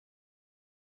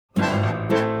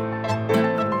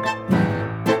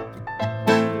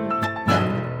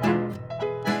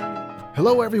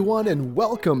Hello, everyone, and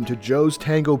welcome to Joe's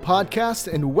Tango Podcast,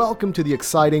 and welcome to the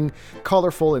exciting,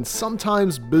 colorful, and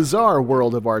sometimes bizarre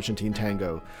world of Argentine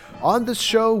tango. On this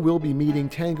show, we'll be meeting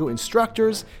tango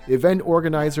instructors, event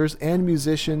organizers, and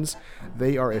musicians.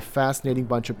 They are a fascinating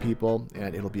bunch of people,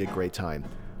 and it'll be a great time.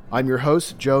 I'm your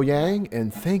host, Joe Yang,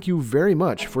 and thank you very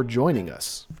much for joining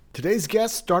us. Today's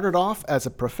guest started off as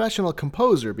a professional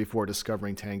composer before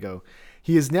discovering tango.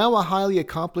 He is now a highly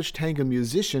accomplished tango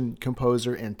musician,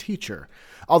 composer, and teacher.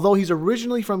 Although he's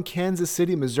originally from Kansas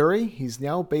City, Missouri, he's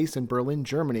now based in Berlin,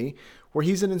 Germany, where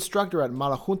he's an instructor at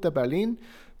Malajunta Berlin,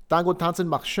 Tango Tanzen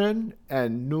macht schön,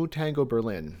 and New Tango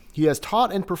Berlin. He has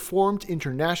taught and performed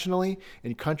internationally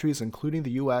in countries including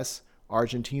the U.S.,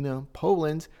 Argentina,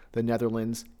 Poland, the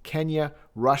Netherlands, Kenya,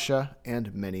 Russia,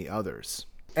 and many others.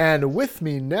 And with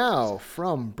me now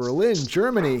from Berlin,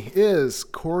 Germany, is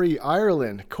Corey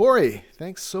Ireland. Corey,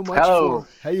 thanks so much. Hello.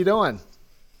 How you doing?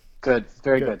 Good.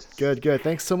 Very good. Good.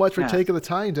 Thanks so much for taking the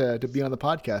time to be on the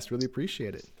podcast. Really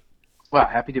appreciate it. Well,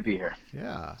 happy to be here.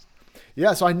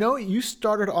 Yeah. So I know you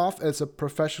started off as a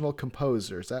professional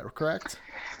composer. Is that correct?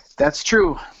 That's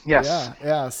true. Yes.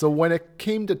 Yeah. So when it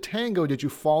came to tango, did you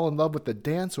fall in love with the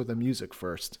dance or the music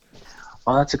first?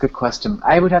 Well, that's a good question.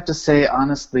 I would have to say,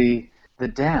 honestly, the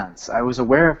dance. I was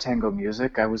aware of tango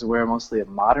music. I was aware mostly of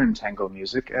modern tango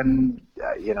music, and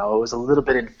it was a little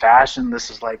bit in fashion.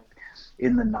 This is like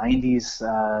in the 90s.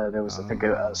 There was, I think,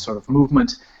 a sort of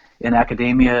movement in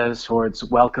academia towards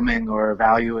welcoming or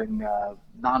valuing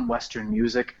non-Western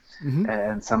music,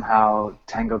 and somehow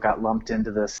tango got lumped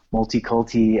into this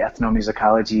multiculti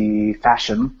ethnomusicology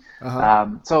fashion.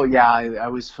 I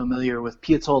was familiar with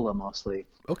Piazzolla mostly.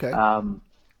 Okay.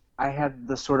 I had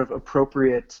the sort of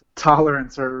appropriate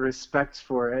tolerance or respect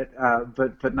for it,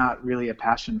 but not really a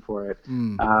passion for it.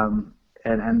 And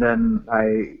then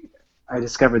I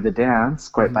discovered the dance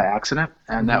quite by accident,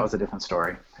 and that was a different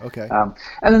story. Okay.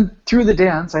 And then through the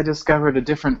dance, I discovered a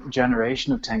different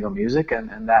generation of tango music,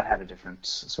 and that had a different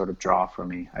sort of draw for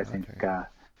me. I think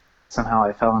somehow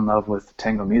I fell in love with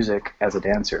tango music as a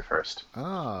dancer first.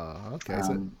 Oh, okay.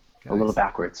 A little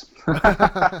backwards.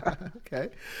 Okay.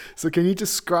 So can you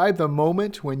describe the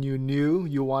moment when you knew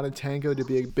you wanted tango to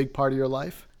be a big part of your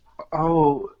life?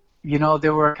 Oh,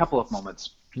 there were a couple of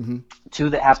moments. Two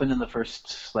that happened in the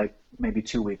first, maybe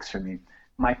 2 weeks for me.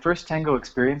 My first tango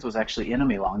experience was actually in a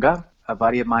milonga. A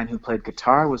buddy of mine who played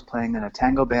guitar was playing in a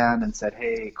tango band and said,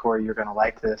 "Hey, Corey, you're going to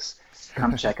like this.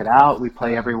 Come check it out. We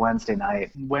play every Wednesday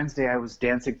night." Wednesday, I was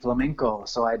dancing flamenco,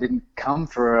 so I didn't come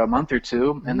for a month or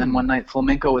two. And then one night,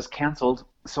 flamenco was canceled.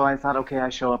 So I thought, okay, I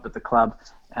show up at the club,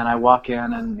 and I walk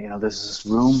in, and there's this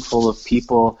room full of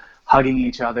people hugging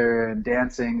each other and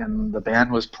dancing, and the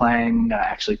band was playing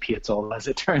actually Piazzolla, as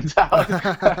it turns out.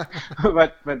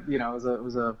 but it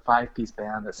was a 5-piece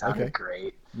band that sounded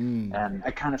great. And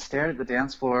I kind of stared at the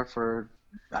dance floor for,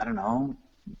 I don't know,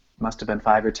 must have been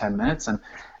 5 or 10 minutes,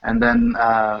 and then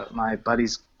my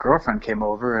buddy's girlfriend came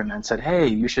over and said, "Hey,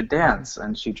 you should dance."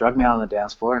 And she dragged me out on the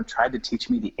dance floor and tried to teach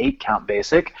me the 8-count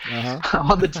basic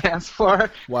on the dance floor.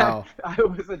 Wow. I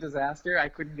was a disaster. I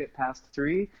couldn't get past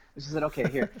 3. She said, "Okay,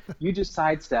 here, you do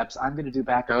side steps. I'm going to do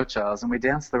back ochos." And we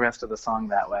danced the rest of the song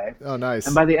that way. Oh, nice.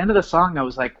 And by the end of the song, I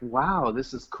was like, wow,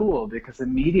 this is cool, because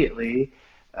immediately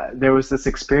there was this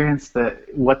experience that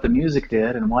what the music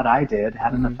did and what I did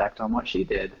had an effect on what she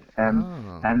did.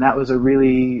 And that was a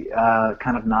really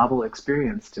kind of novel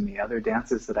experience to me. Other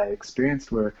dances that I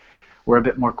experienced were a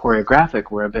bit more choreographic,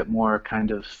 were a bit more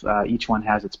kind of each one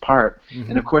has its part.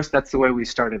 And of course, that's the way we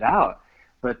started out.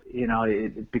 But,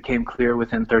 it became clear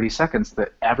within 30 seconds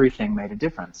that everything made a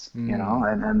difference,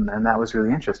 and that was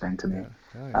really interesting to me.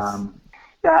 Yeah,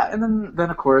 nice. And then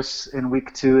of course, in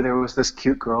week 2, there was this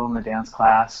cute girl in the dance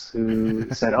class who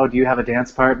said, "Oh, do you have a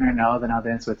dance partner?" "No." "Then I'll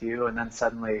dance with you." And then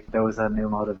suddenly there was a new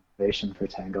motivation for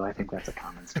tango. I think that's a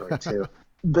common story too.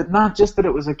 But not just that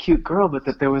it was a cute girl, but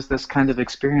that there was this kind of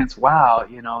experience, wow,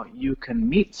 you can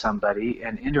meet somebody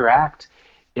and interact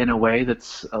in a way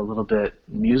that's a little bit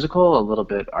musical, a little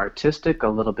bit artistic, a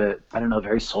little bit, I don't know,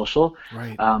 very social.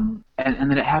 Right. And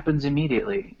then it happens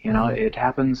immediately. It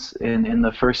happens in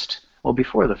the first,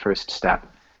 before the first step.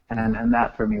 And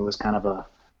that for me was kind of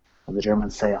the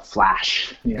Germans say, a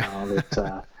flash,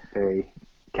 that very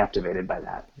captivated by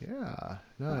that. Yeah,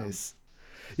 nice.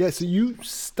 So you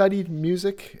studied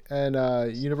music at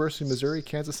University of Missouri,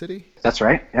 Kansas City? That's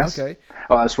right, yes. Okay.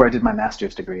 Well, that's where I did my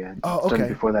master's degree. I studied okay.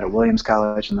 before that at Williams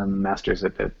College, and then the master's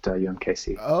at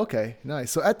UMKC. Oh, okay,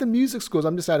 nice. So at the music schools,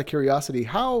 I'm just out of curiosity,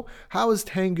 how is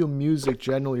tango music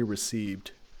generally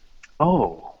received?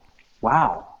 Oh,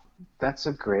 wow. That's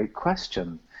a great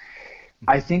question.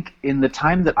 I think in the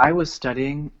time that I was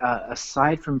studying,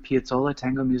 aside from Piazzolla,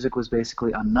 tango music was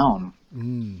basically unknown.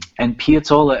 And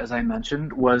Piazzolla, as I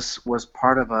mentioned, was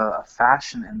part of a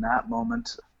fashion in that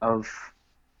moment of,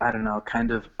 I don't know,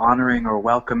 kind of honoring or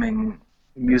welcoming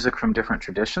music from different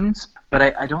traditions. But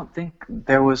I don't think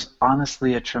there was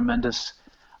honestly a tremendous,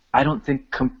 I don't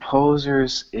think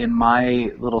composers in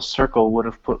my little circle would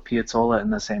have put Piazzolla in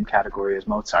the same category as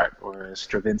Mozart or as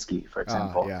Stravinsky, for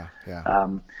example.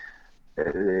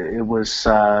 It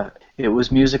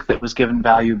was music that was given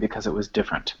value because it was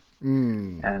different.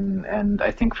 And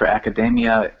I think for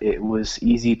academia, it was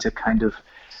easy to kind of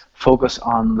focus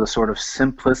on the sort of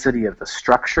simplicity of the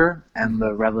structure and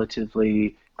the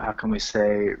relatively, how can we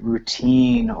say,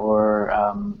 routine or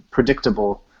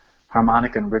predictable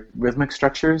harmonic and rhythmic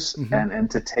structures,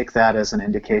 and to take that as an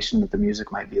indication that the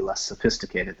music might be less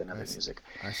sophisticated than other music.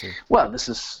 I see. Well, this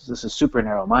is super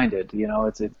narrow-minded. You know,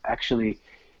 it's actually,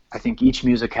 I think each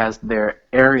music has their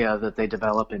area that they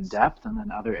develop in depth, and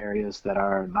then other areas that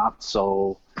are not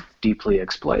so deeply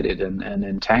exploited. And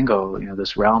in tango, you know,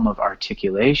 this realm of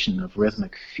articulation, of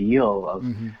rhythmic feel, of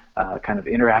kind of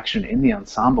interaction in the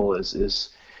ensemble is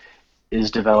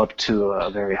developed to a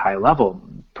very high level,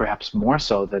 perhaps more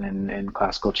so than in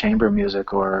classical chamber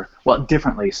music, or, well,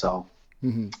 differently so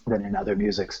than in other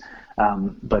musics.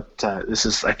 But this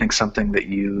is, I think, something that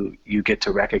you get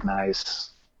to recognize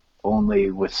only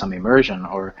with some immersion,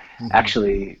 or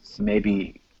actually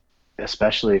maybe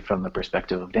especially from the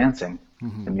perspective of dancing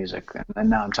the music.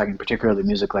 And now I'm talking particularly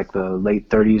music like the late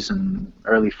 30s and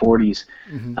early 40s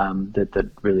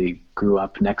that really grew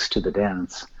up next to the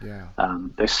dance.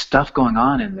 There's stuff going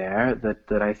on in there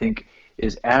that I think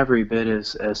is every bit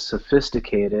as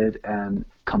sophisticated and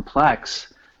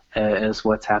complex as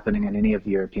what's happening in any of the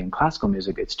European classical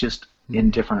music. It's just in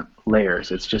different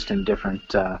layers. It's just in different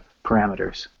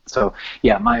parameters. So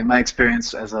yeah, my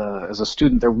experience as a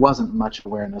student, there wasn't much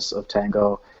awareness of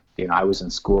tango. You know, I was in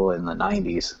school in the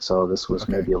 90s, so this was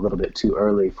maybe a little bit too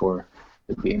early for.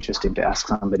 It'd be interesting to ask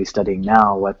somebody studying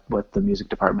now what the music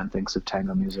department thinks of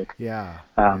tango music.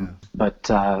 But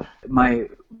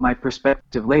my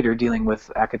perspective later, dealing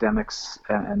with academics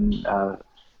and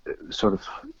sort of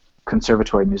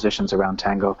conservatory musicians around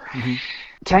tango.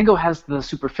 Tango has the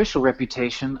superficial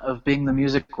reputation of being the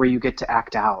music where you get to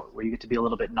act out, where you get to be a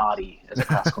little bit naughty as a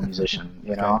classical musician,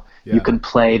 you know? You can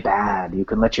play bad, you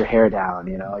can let your hair down,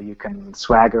 you know, you can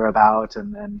swagger about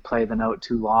and then play the note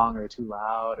too long or too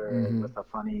loud or with a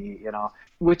funny, you know,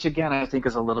 which again I think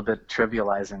is a little bit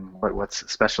trivializing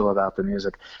what's special about the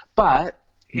music. But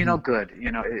you know, good.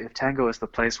 You know, if tango is the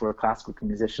place where classical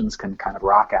musicians can kind of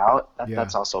rock out,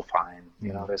 that's also fine.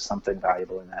 You know, there's something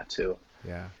valuable in that too.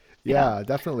 Yeah,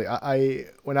 definitely. I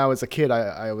when I was a kid,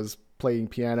 I was playing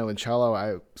piano and cello.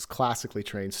 I was classically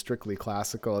trained, strictly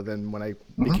classical. And then when I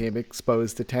became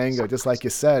exposed to tango, just like you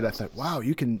said, I thought, wow,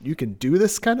 you can do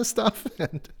this kind of stuff.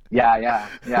 Yeah.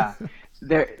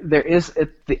 There is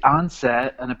at the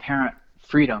onset an apparent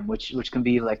freedom, which can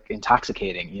be like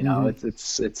intoxicating. You know,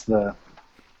 it's the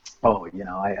you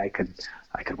know, I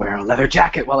could wear a leather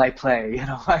jacket while I play, you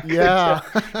know,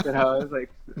 you know, it's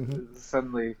like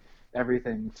suddenly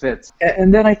everything fits.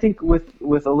 And then I think with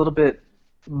a little bit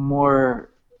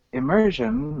more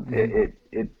immersion,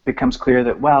 it becomes clear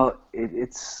that, well,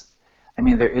 it's, I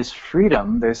mean, there is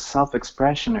freedom, there's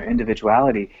self-expression or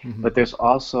individuality, but there's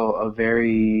also a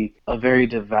very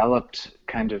developed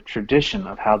kind of tradition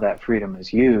of how that freedom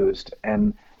is used.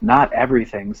 And not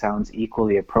everything sounds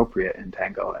equally appropriate in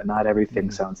tango, and not everything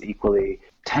sounds equally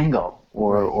tango,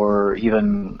 or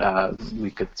even we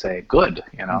could say good,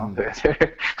 you know.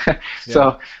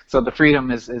 So the freedom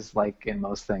is like in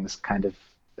most things kind of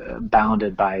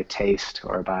bounded by taste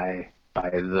or by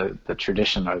the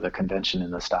tradition or the convention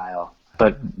in the style.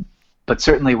 But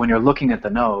certainly when you're looking at the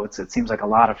notes, it seems like a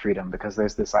lot of freedom, because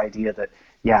there's this idea that,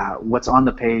 what's on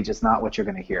the page is not what you're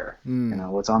going to hear. You know,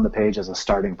 what's on the page is a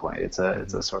starting point. It's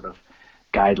a sort of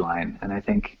guideline. And I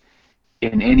think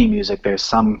in any music there's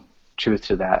some truth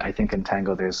to that. I think in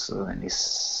tango there's an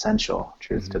essential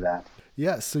truth to that.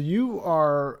 Yeah, so you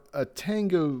are a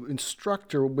tango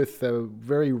instructor with a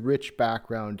very rich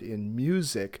background in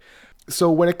music.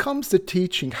 So when it comes to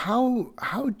teaching, how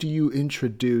do you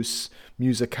introduce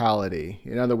musicality?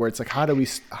 In other words, like how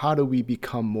do we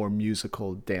become more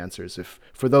musical dancers? If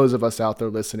for those of us out there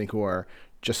listening who are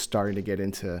just starting to get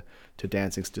into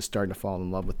dancing, just starting to fall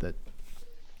in love with it.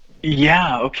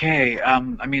 Yeah, okay. I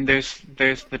mean, there's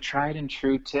the tried and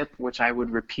true tip, which I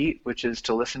would repeat, which is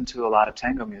to listen to a lot of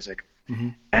tango music.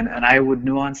 And I would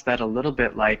nuance that a little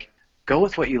bit, like, go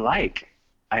with what you like.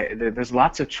 there's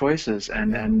lots of choices,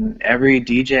 and every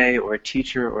DJ or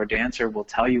teacher or dancer will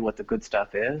tell you what the good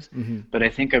stuff is. But I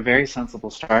think a very sensible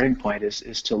starting point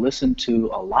is to listen to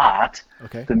a lot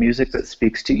the music that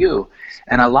speaks to you.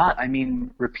 And a lot, I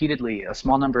mean repeatedly, a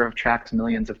small number of tracks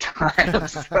millions of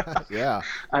times. Yeah.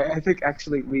 I think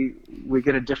actually we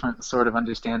get a different sort of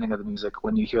understanding of the music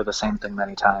when you hear the same thing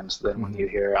many times than when you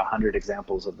hear 100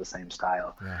 examples of the same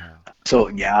style. So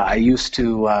yeah, I used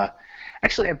to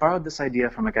actually, I borrowed this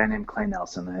idea from a guy named Clay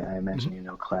Nelson. I imagine you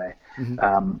know Clay.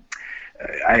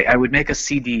 I would make a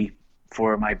CD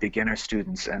for my beginner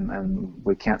students, and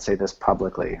we can't say this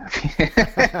publicly,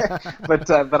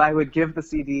 but I would give the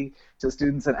CD to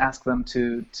students and ask them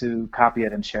to copy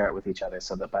it and share it with each other,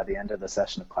 so that by the end of the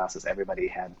session of classes, everybody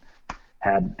had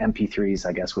MP3s,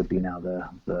 I guess would be now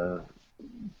the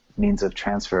means of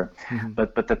transfer,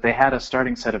 but that they had a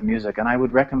starting set of music, and I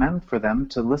would recommend for them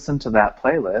to listen to that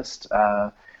playlist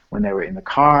when they were in the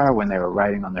car, when they were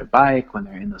riding on their bike, when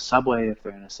they're in the subway, if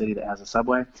they're in a city that has a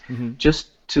subway, just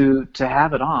to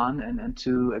have it on and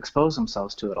to expose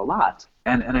themselves to it a lot.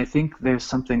 And I think there's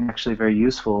something actually very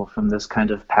useful from this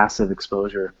kind of passive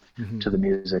exposure to the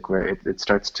music, where it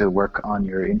starts to work on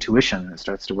your intuition, it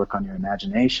starts to work on your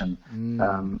imagination.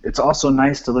 It's also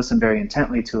nice to listen very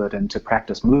intently to it and to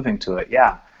practice moving to it,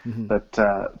 but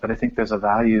I think there's a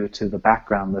value to the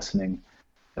background listening,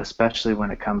 especially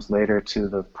when it comes later to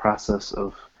the process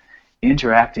of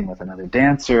interacting with another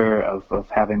dancer, of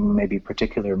having maybe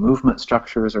particular movement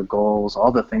structures or goals,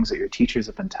 all the things that your teachers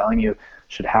have been telling you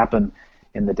should happen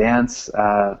in the dance.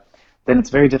 Then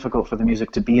it's very difficult for the music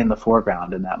to be in the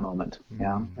foreground in that moment.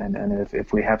 And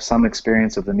if we have some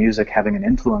experience of the music having an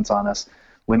influence on us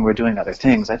when we're doing other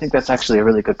things, I think that's actually a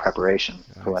really good preparation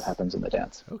for what happens in the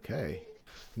dance. Okay,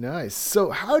 nice. So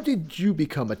how did you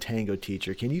become a tango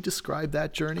teacher? Can you describe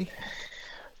that journey?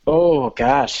 Oh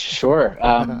gosh, sure.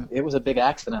 It was a big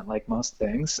accident, like most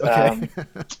things.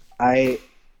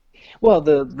 Well,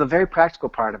 the very practical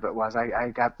part of it was I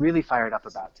got really fired up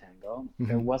about tango.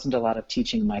 There wasn't a lot of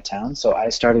teaching in my town, so I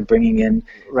started bringing in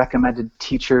recommended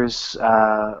teachers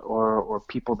or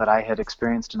people that I had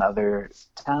experienced in other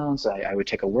towns. I would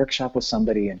take a workshop with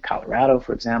somebody in Colorado,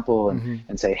 for example,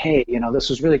 and say, hey, this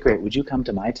was really great. Would you come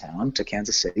to my town, to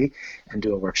Kansas City, and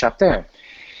do a workshop there?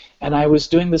 And I was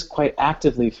doing this quite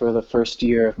actively for the first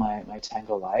year of my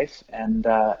tango life, and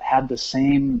had the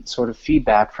same sort of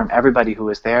feedback from everybody who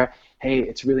was there. Hey,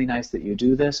 it's really nice that you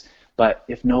do this, but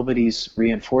if nobody's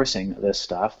reinforcing this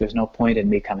stuff, there's no point in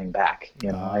me coming back.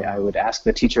 I would ask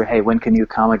the teacher, hey, when can you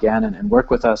come again and work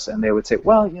with us? And they would say,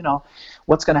 well,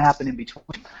 what's going to happen in between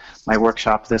my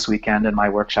workshop this weekend and my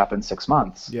workshop in 6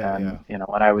 months? And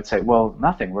I would say, well,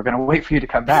 nothing. We're going to wait for you to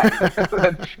come back.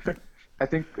 I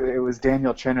think it was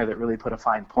Daniel Trinner that really put a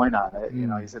fine point on it.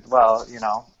 He said, well,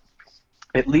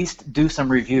 at least do some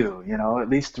review, at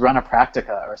least run a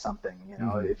practica or something.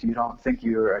 If you don't think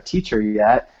you're a teacher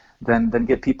yet, then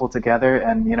get people together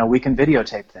and, we can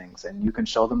videotape things and you can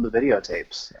show them the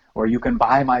videotapes. Or you can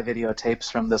buy my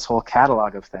videotapes from this whole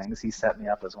catalog of things. He set me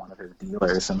up as one of his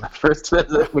dealers in the first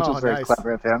visit, which was very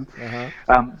clever of him.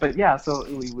 But yeah, so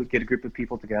we would get a group of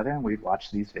people together and we'd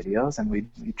watch these videos and we'd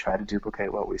try to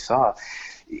duplicate what we saw.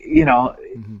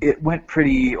 It went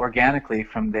pretty organically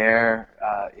from there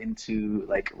into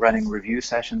like running review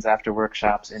sessions after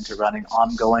workshops, into running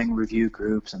ongoing review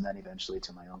groups, and then eventually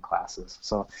to my own classes.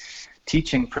 So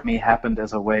teaching for me happened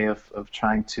as a way of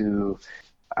trying to,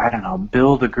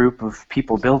 build a group of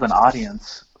people, build an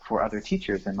audience for other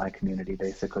teachers in my community,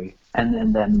 basically.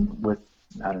 And then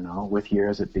with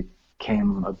years, it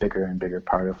became a bigger and bigger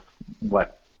part of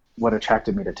what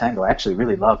attracted me to tango. I actually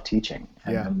really love teaching,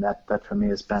 and that for me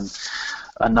has been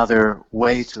another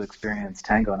way to experience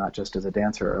tango, not just as a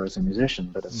dancer or as a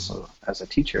musician, but as a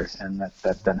teacher, and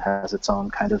that then has its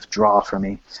own kind of draw for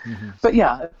me. But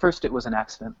yeah, at first it was an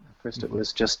accident. At first it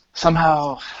was just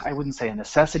somehow, I wouldn't say a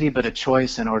necessity, but a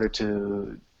choice in order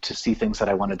to see things that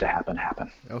I wanted to happen.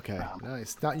 Okay,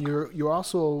 nice. Now you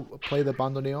also play the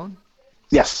bandoneon?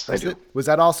 Yes, I do. Was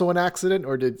that also an accident,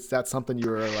 or is that something you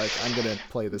were like, I'm going to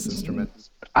play this instrument?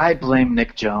 I blame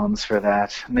Nick Jones for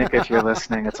that. Nick, if you're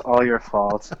listening, it's all your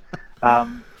fault.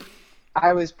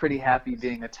 I was pretty happy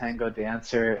being a tango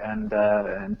dancer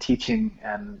and teaching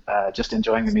and just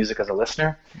enjoying the music as a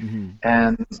listener.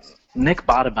 And Nick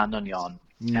bought a bandoneon.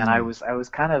 And I was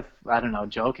kind of,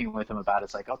 joking with him about it.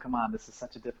 It's like, oh, come on, this is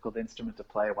such a difficult instrument to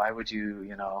play. Why would you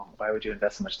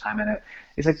invest so much time in it?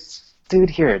 He's like, dude,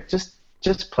 here,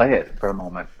 just play it for a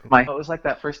moment. It was like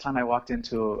that first time I walked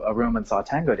into a room and saw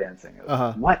tango dancing. It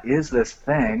was, what is this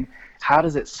thing? How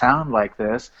does it sound like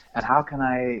this? And how can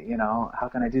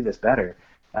I do this better?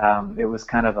 It was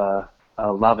kind of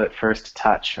a love at first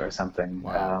touch or something.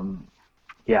 Wow.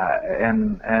 Yeah,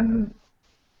 and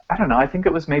I don't know. I think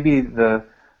it was maybe it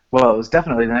was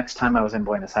definitely the next time I was in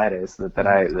Buenos Aires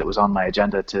that was on my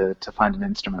agenda to find an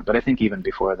instrument. But I think even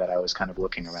before that, I was kind of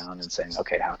looking around and saying,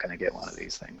 okay, how can I get one of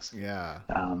these things? Yeah.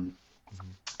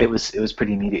 It was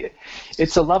pretty immediate.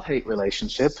 It's a love-hate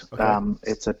relationship. Okay.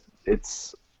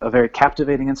 It's a very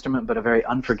captivating instrument, but a very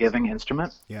unforgiving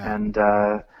instrument. Yeah. And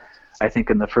I think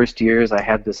in the first years, I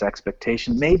had this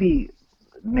expectation, maybe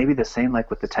the same like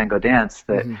with the tango dance,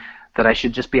 that I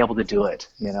should just be able to do it,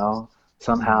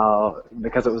 somehow,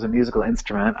 because it was a musical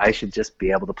instrument, I should just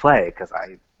be able to play, because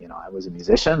I was a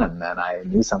musician, and then I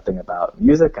knew something about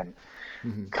music, and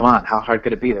come on, how hard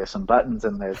could it be? There's some buttons,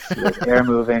 and there's air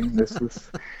moving.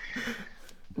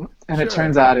 And it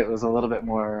turns out it was a little bit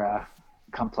more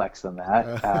complex than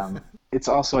that. It's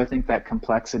also, I think, that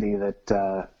complexity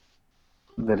that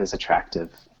is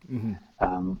attractive.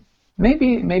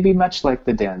 Maybe much like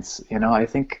the dance. I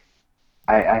think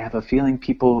I have a feeling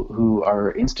people who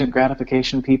are instant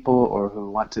gratification people, or who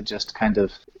want to just kind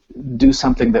of do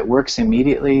something that works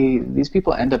immediately, these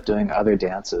people end up doing other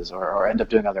dances or end up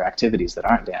doing other activities that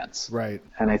aren't dance. Right.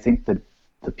 And I think that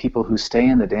the people who stay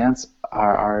in the dance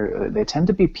they tend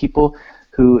to be people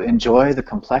who enjoy the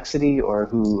complexity, or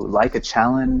who like a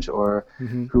challenge, or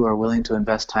who are willing to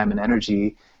invest time and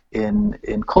energy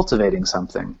in cultivating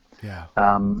something. Yeah.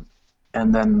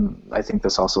 And then I think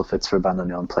this also fits for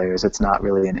bandoneon players. It's not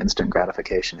really an instant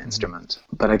gratification instrument,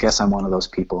 but I guess I'm one of those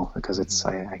people, because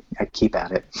I keep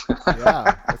at it.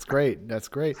 Yeah, that's great. That's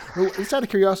great. Well, just out of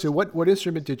curiosity, what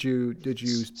instrument did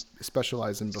you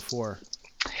specialize in before?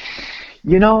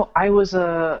 I was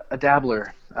a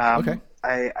dabbler. Okay.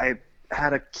 I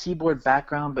had a keyboard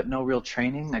background, but no real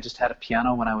training. I just had a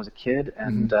piano when I was a kid,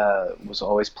 and was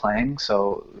always playing,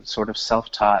 so sort of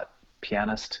self-taught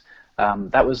pianist.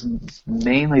 That was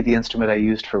mainly the instrument I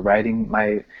used for writing.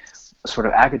 My sort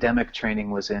of academic training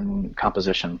was in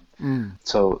composition,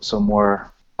 so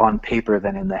more on paper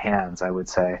than in the hands, I would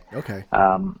say. Okay.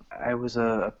 I was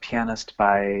a pianist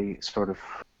by sort of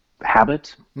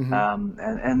habit,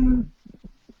 and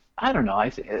I don't know.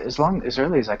 As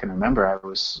early as I can remember, I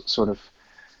was sort of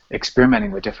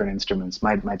experimenting with different instruments.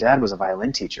 My dad was a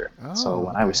violin teacher, so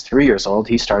when I was 3 years old,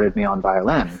 he started me on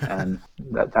violin, and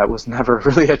that was never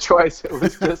really a choice. It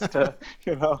was just okay,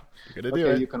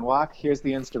 you can walk. Here's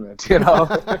the instrument.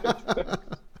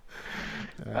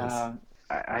 Nice.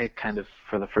 I kind of,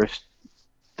 for the first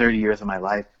 30 years of my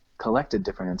life, collected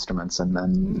different instruments, and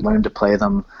then learned to play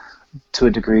them to a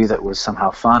degree that was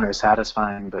somehow fun or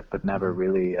satisfying, but never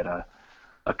really at a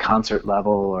concert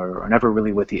level, or never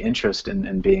really with the interest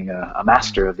in being a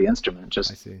master of the instrument.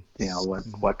 Just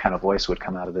what kind of voice would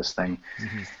come out of this thing.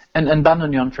 And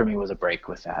bandoneon for me was a break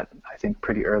with that. I think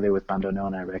pretty early with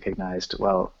bandoneon I recognized,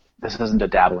 well, this isn't a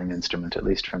dabbling instrument, at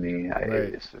least for me.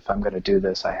 Right. If I'm going to do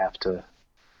this, I have to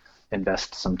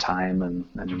invest some time and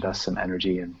invest some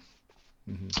energy, and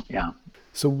yeah.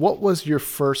 So what was your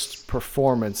first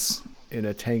performance in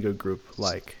a tango group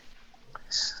like?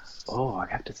 Oh, I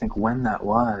have to think when that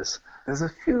was. There's a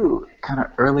few kind of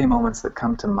early moments that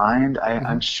come to mind.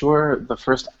 I'm sure the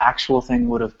first actual thing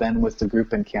would have been with the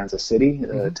group in Kansas City,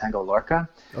 Tango Lorca.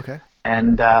 Okay.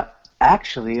 And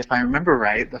actually, if I remember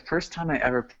right, the first time I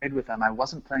ever played with them, I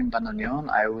wasn't playing bandoneon.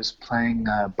 I was playing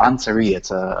bansuri.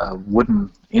 It's a wooden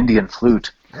Indian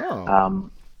flute. Oh.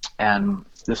 And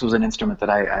this was an instrument that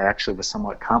I actually was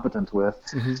somewhat competent with.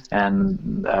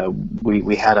 And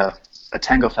we had a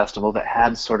tango festival that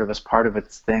had sort of, as part of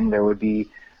its thing, there would be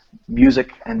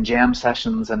music and jam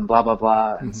sessions and blah, blah,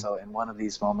 blah. And so in one of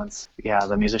these moments,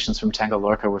 the musicians from Tango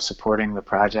Lorca were supporting the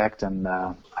project, and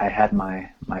I had my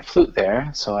flute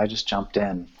there, so I just jumped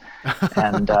in.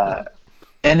 And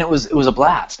it was a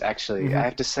blast, actually. I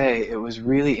have to say, it was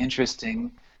really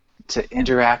interesting to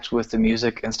interact with the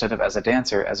music instead of as a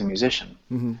dancer, as a musician.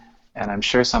 And I'm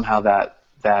sure somehow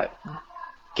that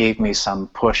gave me some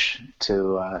push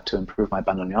to improve my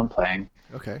bandoneon playing.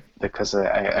 Okay. Because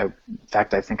in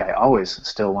fact, I think I always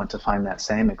still want to find that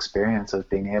same experience of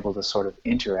being able to sort of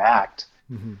interact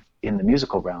in the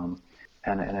musical realm,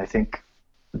 and I think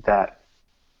that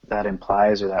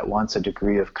implies, or that wants, a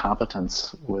degree of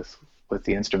competence with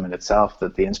the instrument itself,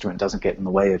 that the instrument doesn't get in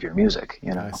the way of your music.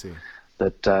 I see.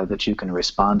 That you can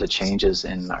respond to changes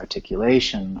in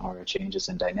articulation, or changes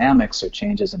in dynamics, or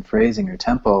changes in phrasing or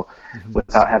tempo,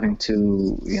 without having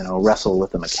to wrestle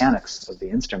with the mechanics of the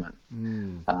instrument.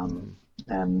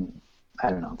 And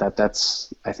I don't know,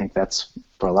 I think that's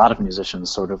for a lot of musicians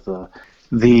sort of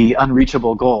the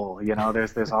unreachable goal.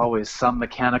 There's always some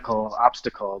mechanical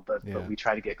obstacle, but we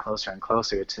try to get closer and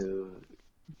closer to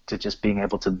to just being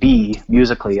able to be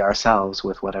musically ourselves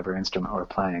with whatever instrument we're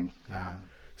playing.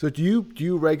 So do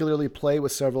you regularly play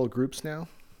with several groups now?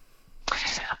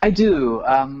 I do.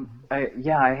 I'm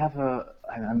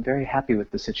very happy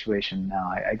with the situation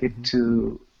now. I get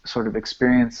to sort of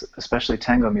experience, especially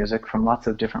tango music, from lots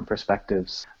of different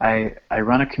perspectives. I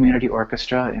run a community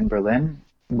orchestra in Berlin,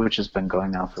 which has been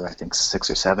going now for, I think, 6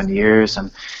 or 7 years,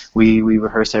 and we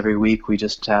rehearse every week. We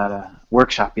just had a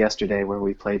workshop yesterday where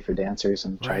we played for dancers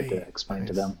and tried to explain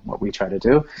to them what we try to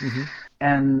do.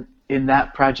 And in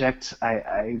that project,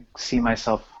 I see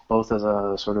myself both as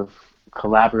a sort of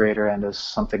collaborator and as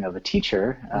something of a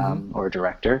teacher or a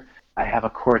director. I have a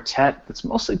quartet that's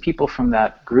mostly people from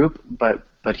that group,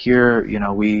 but here,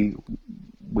 we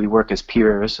work as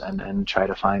peers and try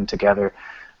to find together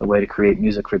a way to create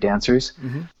music for dancers.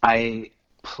 I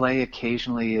play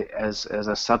occasionally as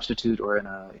a substitute or in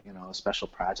a special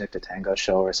project, a tango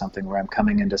show or something where I'm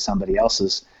coming into somebody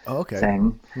else's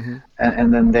thing,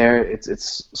 and then there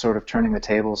it's sort of turning the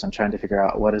tables and trying to figure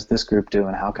out what does this group do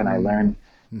and how can I learn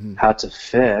how to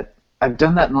fit. I've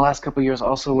done that in the last couple of years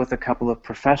also with a couple of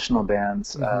professional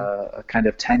bands, a kind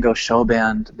of tango show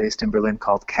band based in Berlin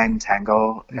called Kang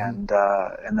Tango, and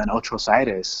then Otros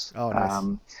Aires. Oh,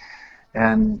 nice.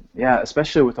 And yeah,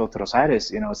 especially with Otros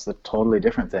Aires, it's a totally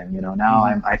different thing.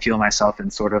 Now I feel myself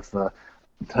in sort of the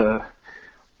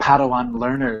Padawan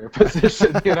learner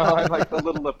position. I'm like the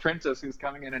little apprentice who's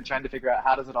coming in and trying to figure out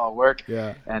how does it all work,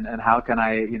 and how can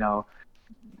I,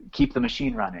 keep the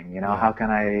machine running. How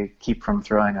can I keep from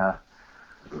throwing a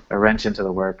wrench into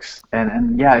the works.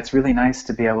 And yeah, it's really nice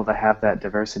to be able to have that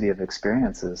diversity of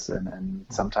experiences and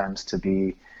sometimes to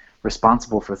be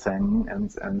responsible for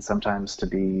things and sometimes to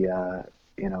be,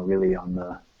 really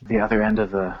on the other end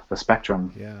of the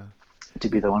spectrum. Yeah. To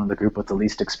be the one in the group with the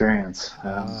least experience.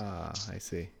 I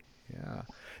see. Yeah.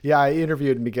 Yeah, I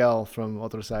interviewed Miguel from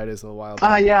Otros Aires a while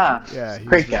back. Yeah. Yeah,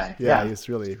 great guy. Yeah, he's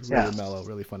really mellow,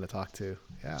 really fun to talk to.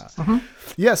 Yeah.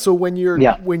 Yeah, so when you're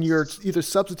either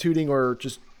substituting or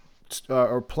just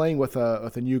or playing with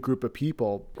a new group of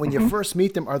people, when you first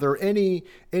meet them, are there any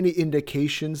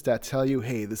indications that tell you,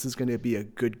 hey, this is going to be a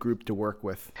good group to work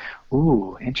with?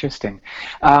 Ooh, interesting.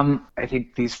 I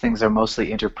think these things are mostly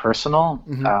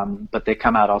interpersonal, but they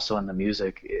come out also in the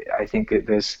music. I think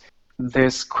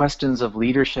there's questions of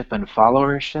leadership and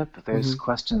followership. There's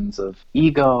questions of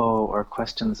ego or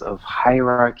questions of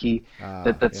hierarchy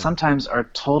that sometimes are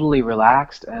totally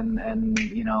relaxed and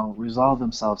resolve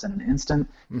themselves in an instant,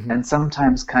 and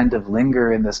sometimes kind of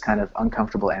linger in this kind of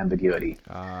uncomfortable ambiguity.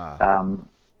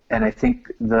 And I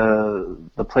think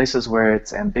the places where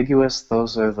it's ambiguous,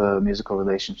 those are the musical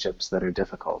relationships that are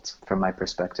difficult from my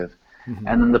perspective.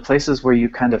 And then the places where you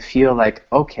kind of feel like,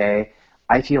 okay,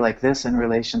 I feel like this in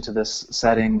relation to this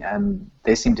setting, and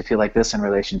they seem to feel like this in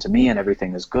relation to me, and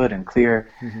everything is good and clear.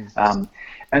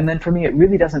 And then for me, it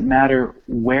really doesn't matter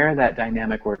where that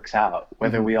dynamic works out,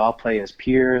 whether we all play as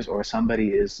peers or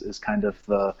somebody is kind of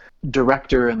the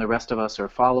director and the rest of us are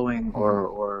following,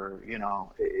 or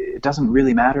it doesn't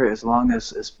really matter as long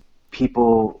as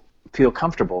people feel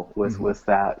comfortable with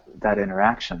that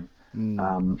interaction.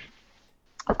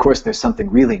 Of course, there's something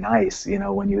really nice,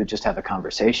 when you just have a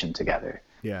conversation together.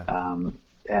 Yeah.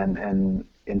 And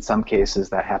in some cases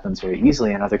that happens very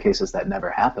easily. In other cases that never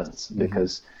happens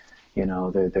because,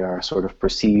 there are sort of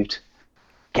perceived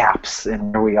gaps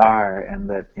in where we are, and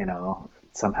that,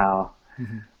 somehow,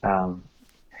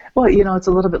 it's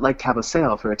a little bit like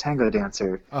cabaseo for a tango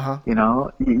dancer.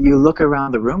 You look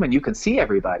around the room and you can see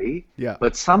everybody,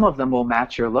 but some of them will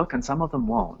match your look and some of them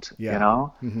won't,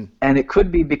 And it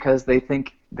could be because they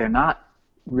think they're not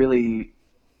really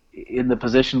in the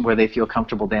position where they feel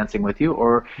comfortable dancing with you,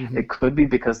 or it could be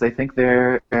because they think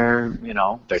they're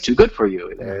too good for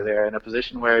you. They're in a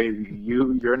position where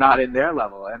you're not in their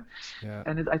level,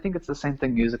 and I think it's the same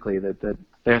thing musically, that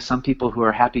there are some people who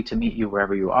are happy to meet you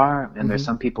wherever you are, and there's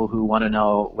some people who want to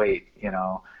know, wait,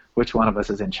 which one of us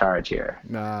is in charge here.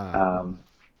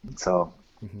 So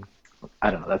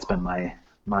I don't know, that's been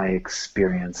my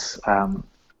experience.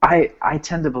 I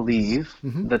tend to believe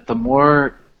that the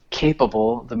more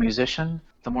capable the musician,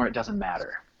 the more it doesn't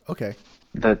matter. Okay.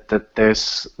 That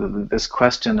there's this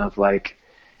question of like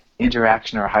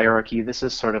interaction or hierarchy. This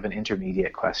is sort of an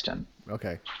intermediate question.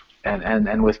 Okay.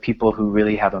 And with people who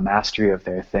really have a mastery of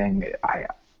their thing,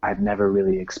 I've never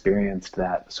really experienced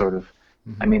that sort of.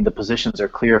 I mean, the positions are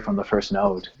clear from the first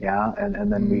note,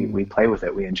 and then we play with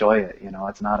it, we enjoy it.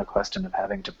 It's not a question of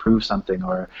having to prove something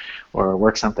or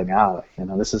work something out.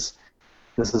 This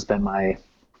has been my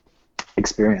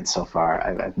experience so far.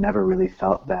 I've never really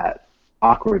felt that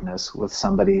awkwardness with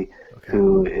somebody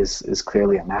who is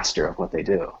clearly a master of what they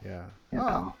do. Yeah. You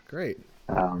know? Great.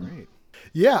 Um, Great.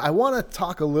 Yeah, I want to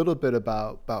talk a little bit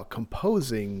about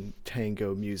composing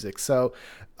tango music. So,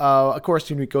 of course,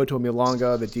 when we go to a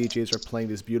milonga, the DJs are playing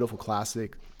these beautiful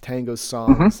classic tango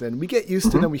songs, and we get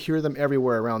used to them. We hear them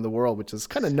everywhere around the world, which is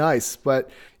kind of nice. But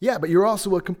yeah, but you're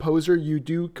also a composer. You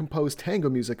do compose tango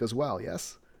music as well,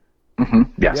 yes?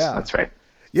 Yes, Yeah. that's right.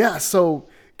 Yeah. So,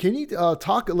 can you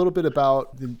talk a little bit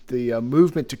about the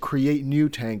movement to create new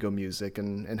tango music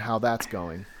and how that's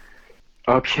going?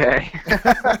 Okay.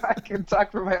 I can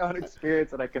talk from my own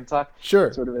experience, and I can talk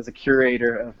Sure. sort of as a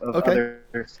curator of Okay.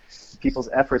 other people's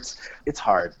efforts. It's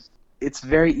hard. It's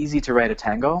very easy to write a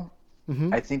tango.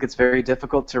 I think it's very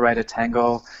difficult to write a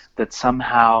tango that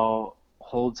somehow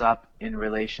holds up in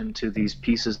relation to these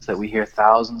pieces that we hear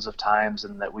thousands of times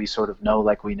and that we sort of know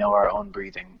like we know our own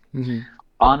breathing.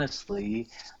 Honestly,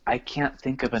 I can't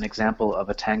think of an example of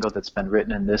a tango that's been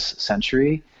written in this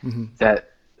century that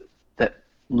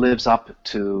lives up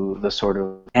to the sort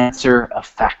of answer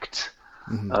effect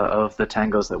of the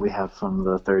tangos that we have from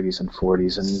the 30s and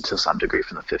 40s and to some degree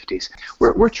from the 50s.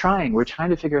 We're trying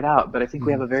to figure it out, but I think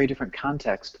we have a very different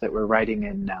context that we're writing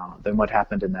in now than what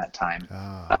happened in that time.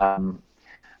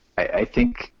 I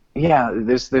think, yeah,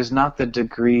 there's not the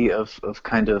degree of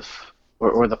kind of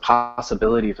or the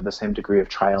possibility for the same degree of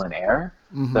trial and error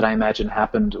that I imagine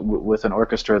happened with an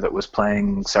orchestra that was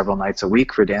playing several nights a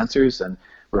week for dancers and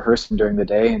rehearsing during the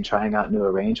day and trying out new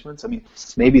arrangements. I mean,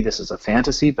 maybe this is a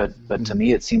fantasy, but to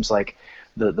me it seems like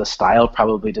the style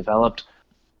probably developed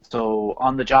so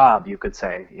on the job, you could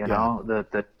say, you know,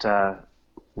 that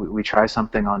we try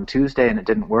something on Tuesday and it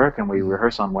didn't work, and we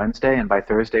rehearse on Wednesday, and by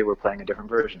Thursday we're playing a different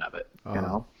version of it, you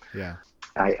know? Yeah.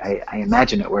 I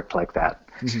imagine it worked like that.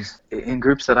 In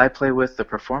groups that I play with, the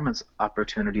performance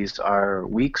opportunities are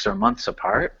weeks or months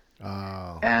apart.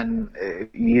 And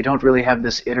you don't really have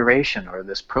this iteration or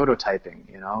this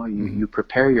prototyping, you know. You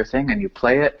prepare your thing and you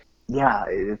play it. Yeah,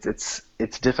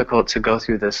 it's difficult to go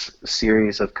through this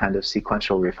series of kind of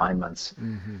sequential refinements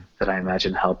that I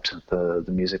imagine helped the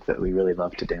music that we really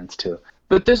love to dance to.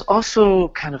 But there's also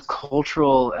kind of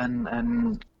cultural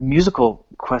and musical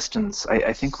questions.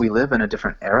 I think we live in a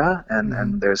different era,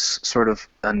 and there's sort of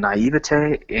a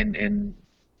naivete in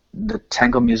the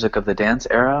tango music of the dance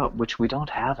era, which we don't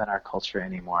have in our culture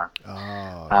anymore.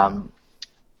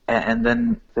 And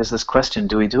then there's this question,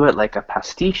 do we do it like a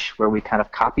pastiche, where we kind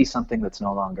of copy something that's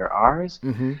no longer ours?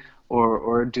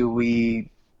 Or do we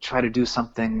try to do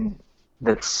something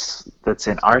that's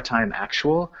in our time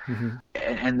actual,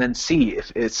 and then see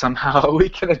if somehow we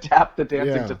can adapt the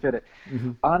dancing to fit it?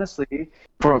 Honestly,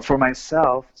 for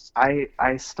myself,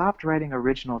 I stopped writing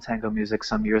original tango music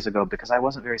some years ago because I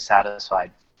wasn't very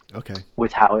satisfied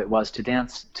with how it was to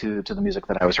dance to the music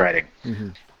that I was writing.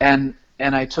 And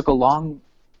I took a long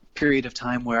period of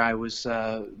time where I was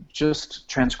just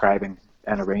transcribing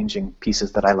and arranging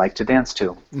pieces that I like to dance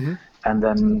to, and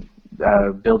then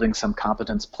building some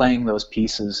competence playing those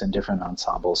pieces in different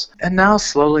ensembles. And now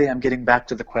slowly I'm getting back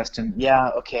to the question,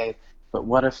 but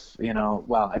what if, you know,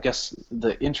 well, I guess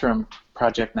the interim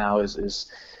project now is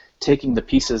taking the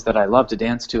pieces that I love to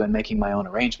dance to and making my own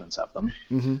arrangements of them,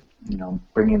 you know,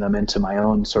 bringing them into my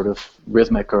own sort of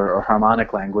rhythmic or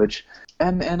harmonic language.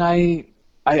 And I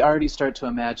already start to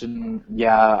imagine,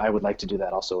 I would like to do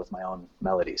that also with my own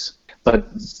melodies. But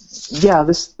yeah,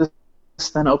 this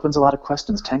then opens a lot of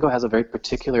questions. Tango has a very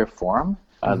particular form,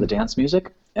 the dance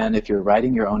music, and if you're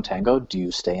writing your own tango, do you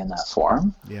stay in that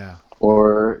form?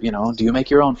 Or, you know, do you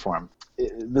make your own form?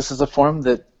 This is a form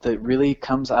that really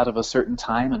comes out of a certain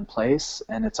time and place,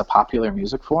 and it's a popular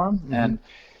music form, and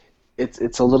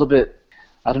it's a little bit,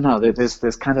 I don't know,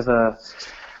 there's kind of a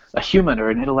human or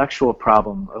an intellectual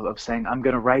problem of saying, I'm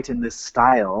going to write in this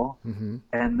style,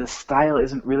 and this style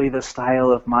isn't really the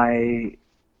style of my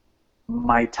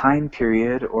time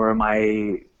period or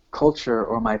my culture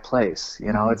or my place.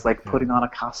 You know, it's like putting on a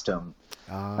costume.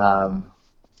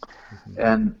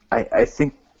 And I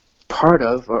think part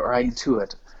of, or I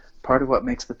intuit, part of what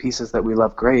makes the pieces that we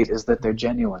love great is that they're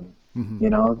genuine. You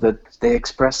know, that they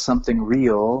express something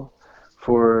real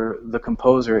for the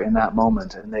composer in that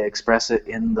moment, and they express it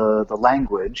in the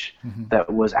language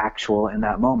that was actual in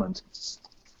that moment.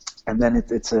 And then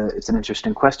it's an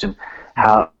interesting question.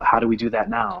 How do we do that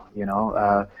now? You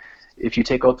know, if you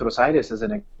take Otros Aires as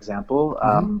an example,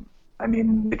 I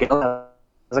mean, Miguel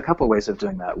has a couple ways of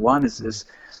doing that. One is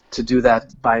to do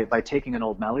that by taking an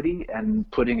old melody and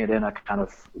putting it in a kind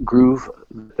of groove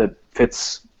that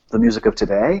fits the music of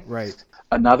today. Right.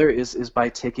 Another is by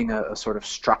taking a sort of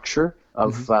structure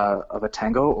of a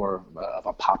tango or of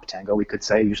a pop tango, we could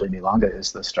say. Usually milonga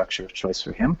is the structure of choice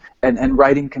for him, and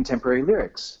writing contemporary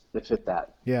lyrics fit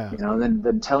that. Yeah. You know,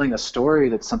 then telling a story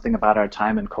that's something about our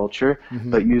time and culture,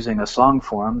 but using a song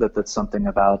form that's something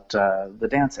about the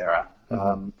dance era.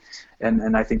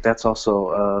 And I think that's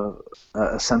also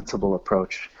a sensible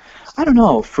approach. I don't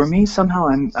know. For me, somehow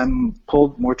I'm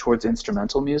pulled more towards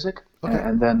instrumental music,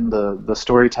 and then the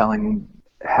storytelling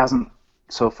hasn't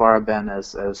so far been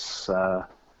as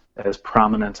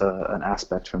prominent an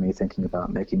aspect for me, thinking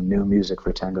about making new music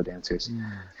for tango dancers.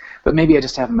 But maybe I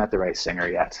just haven't met the right singer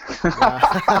yet.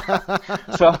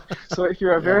 So if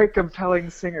you're a very compelling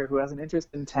singer who has an interest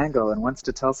in tango and wants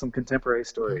to tell some contemporary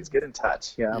stories, get in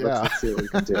touch. Let's see what we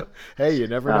can do. Hey, you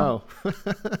never know.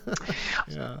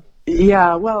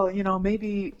 Yeah, well, you know,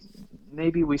 maybe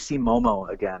we see Momo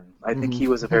again. I think he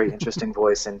was a very interesting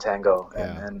voice in tango,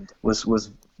 and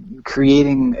was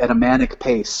creating at a manic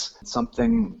pace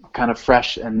something kind of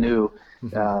fresh and new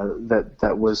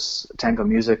that was tango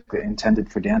music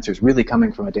intended for dancers, really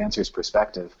coming from a dancer's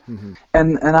perspective.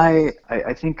 And I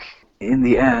think in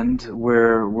the end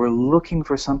we're looking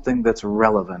for something that's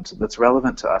relevant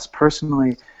to us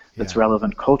personally, that's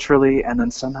relevant culturally, and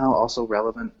then somehow also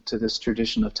relevant to this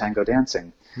tradition of tango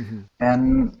dancing.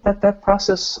 And that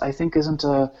process, I think, isn't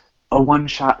a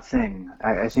one-shot thing.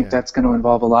 I think that's going to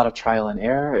involve a lot of trial and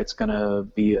error. It's going to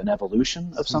be an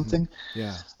evolution of something.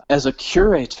 As a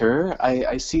curator,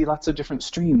 I see lots of different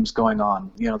streams going on.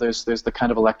 You know, there's the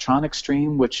kind of electronic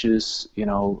stream, which is, you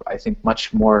know, I think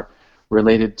much more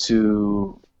related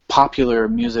to popular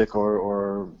music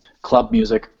or club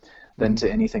music than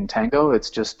to anything tango. It's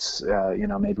just, you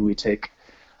know, maybe we take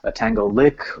a tango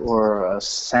lick or a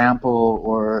sample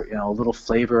or, you know, a little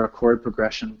flavor, a chord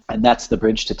progression, and that's the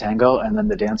bridge to tango, and then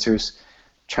the dancers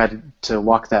try to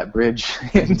walk that bridge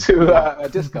into a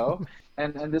disco.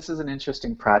 And this is an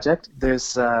interesting project.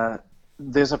 There's a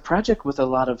project with a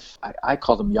lot of, I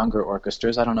call them younger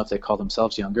orchestras. I don't know if they call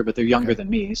themselves younger, but they're younger than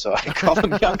me, so I call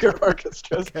them younger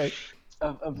orchestras.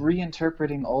 Of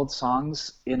reinterpreting old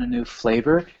songs in a new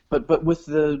flavor, but with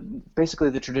basically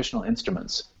the traditional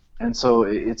instruments. And so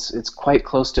it's quite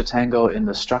close to tango in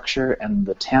the structure and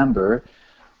the timbre,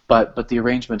 but the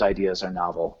arrangement ideas are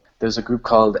novel. There's a group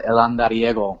called El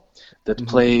Andariego that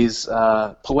plays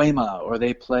Poema, or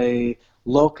they play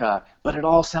Loca, but it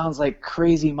all sounds like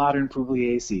crazy modern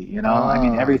Pugliese, you know? I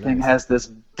mean, everything has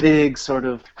this big sort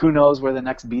of, who knows where the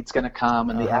next beat's going to come,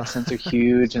 and the accents are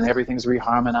huge, and everything's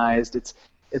reharmonized.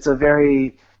 It's a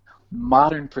very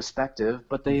modern perspective,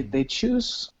 but they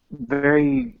choose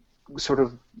very sort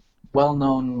of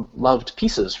well-known, loved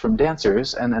pieces from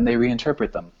dancers, and they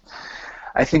reinterpret them.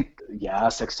 I think,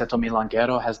 Sexteto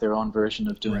Milonguero has their own version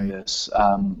of doing this,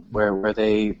 where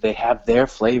they have their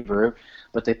flavor,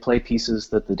 but they play pieces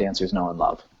that the dancers know and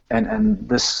love. And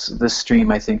this stream,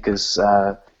 I think,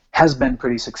 has been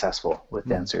pretty successful with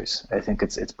dancers. I think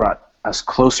it's brought us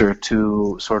closer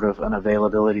to sort of an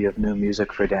availability of new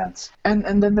music for dance.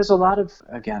 And then there's a lot of,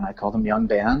 again, I call them young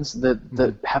bands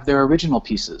that have their original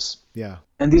pieces. Yeah.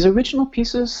 And these original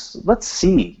pieces, let's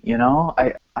see, you know,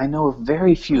 I know of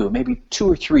very few, maybe 2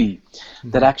 or 3,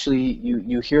 that actually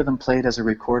you hear them played as a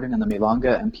recording in the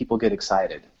milonga and people get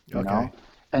excited, you know?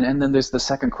 And then there's the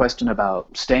second question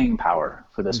about staying power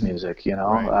for this music, you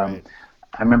know?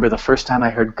 I remember the first time I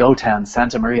heard Gotan,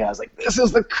 Santa Maria, I was like, this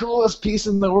is the coolest piece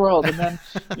in the world. And then,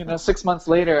 you know, 6 months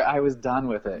later, I was done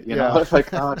with it. You know, it's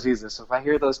like, oh, Jesus, if I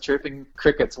hear those chirping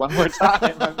crickets one more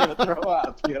time, I'm going to throw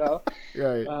up, you know?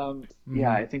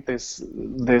 Yeah, I think there's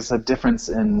a difference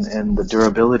in the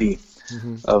durability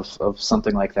of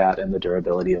something like that and the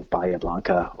durability of Bahia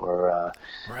Blanca or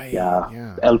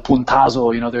El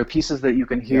Puntazo. You know, there are pieces that you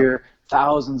can hear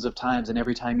thousands of times, and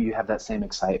every time you have that same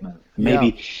excitement,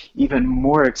 maybe even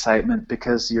more excitement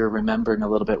because you're remembering a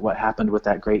little bit what happened with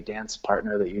that great dance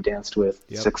partner that you danced with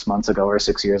 6 months ago or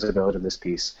 6 years ago to this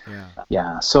piece.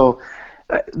 So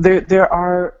there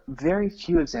are very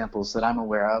few examples that I'm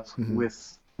aware of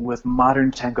with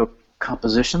modern tango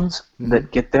compositions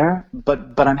that get there,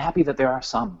 but I'm happy that there are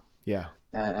some.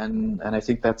 And I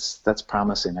think that's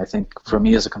promising. I think for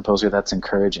me as a composer, that's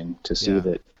encouraging to see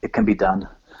that it can be done.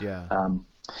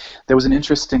 There was an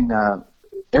interesting,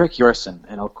 Eric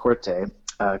Yorson in El Corte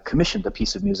commissioned a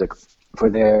piece of music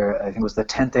for their, I think it was the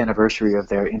 10th anniversary of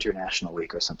their international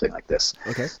week or something like this.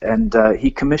 And he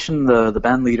commissioned the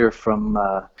band leader from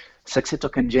Sexteto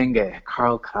Kenjenge,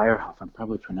 Carl Kreierhoff. I'm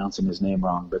probably pronouncing his name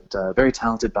wrong, but very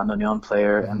talented bandoneon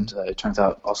player and it turns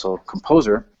out also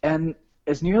composer. And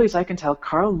as nearly as I can tell,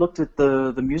 Carl looked at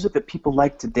the music that people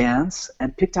like to dance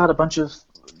and picked out a bunch of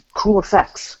cool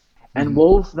effects and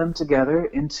wove them together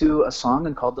into a song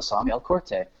and called the song El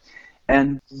Corte.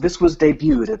 And this was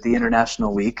debuted at the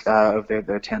International Week of their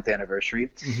 10th anniversary.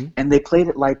 And they played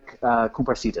it like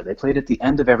Comparsita. They played it at the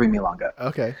end of every milonga.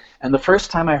 Okay. And the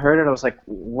first time I heard it, I was like,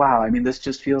 wow, I mean, this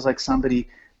just feels like somebody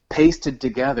pasted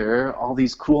together all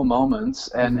these cool moments,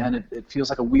 and it feels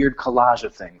like a weird collage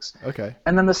of things. Okay.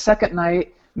 And then the second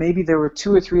night, maybe there were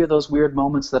 2 or 3 of those weird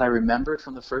moments that I remembered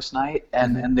from the first night,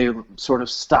 and they sort of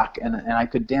stuck, and I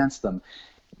could dance them.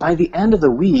 By the end of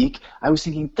the week, I was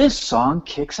thinking, this song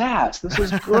kicks ass. This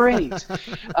is great.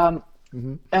 And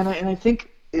I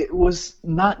think it was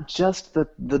not just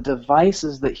the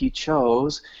devices that he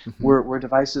chose were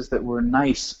devices that were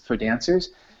nice for dancers,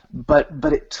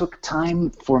 but it took time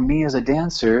for me as a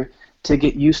dancer to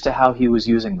get used to how he was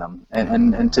using them,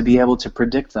 and to be able to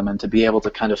predict them, and to be able to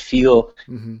kind of feel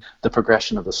the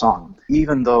progression of the song.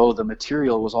 Even though the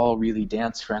material was all really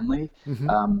dance-friendly,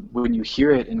 when you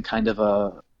hear it in kind of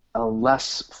a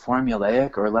less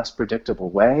formulaic or less predictable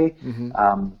way,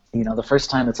 the first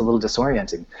time it's a little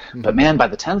disorienting. But man, by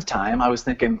the 10th time, I was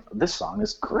thinking, this song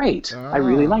is great. I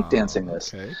really like dancing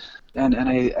this. Okay. And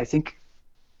I think,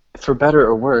 for better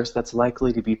or worse, that's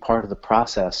likely to be part of the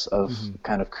process of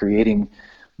kind of creating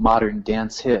modern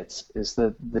dance hits, is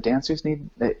that the dancers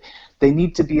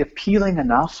need to be appealing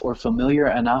enough or familiar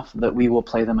enough that we will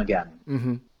play them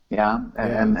again. Yeah,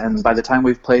 and by the time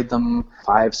we've played them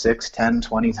 5, 6, 10,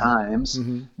 20 times,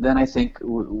 then I think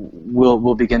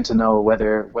we'll begin to know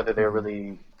whether they're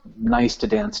really nice to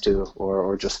dance to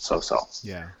or just so-so.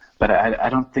 Yeah. But I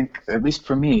don't think, at least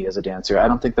for me as a dancer, I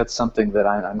don't think that's something that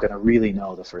I'm going to really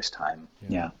know the first time.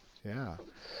 Yeah.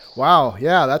 Wow.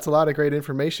 Yeah, that's a lot of great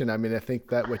information. I mean, I think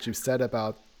that what you said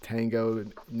about tango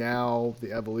now,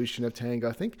 the evolution of tango,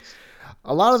 I think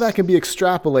a lot of that can be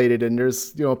extrapolated, and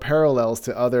there's parallels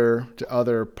to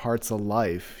other parts of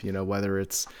life, whether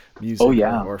it's music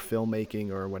or filmmaking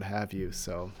or what have you.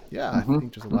 So I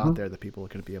think there's a lot there that people are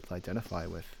going to be able to identify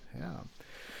with.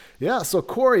 Yeah. So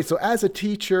Corey, as a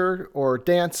teacher or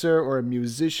dancer or a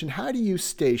musician, how do you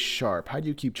stay sharp? How do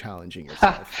you keep challenging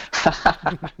yourself?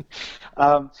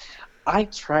 I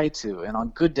try to, and on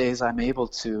good days I'm able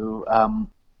to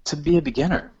be a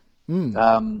beginner.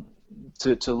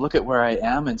 To look at where I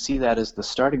am and see that as the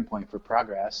starting point for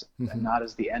progress, and not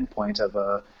as the end point of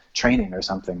a training or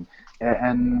something.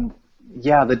 And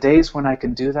the days when I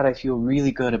can do that, I feel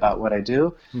really good about what I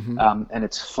do, and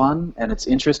it's fun, and it's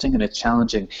interesting, and it's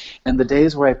challenging. And the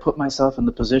days where I put myself in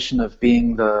the position of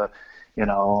being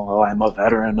I'm a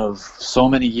veteran of so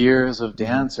many years of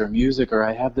dance or music, or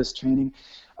I have this training,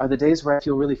 are the days where I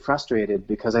feel really frustrated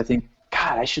because I think,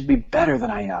 God, I should be better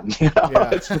than I am.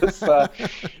 It's this, I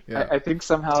think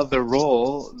somehow the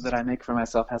role that I make for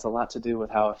myself has a lot to do with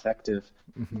how effective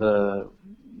the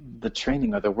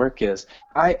training or the work is.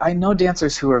 I know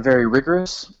dancers who are very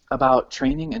rigorous about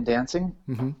training and dancing,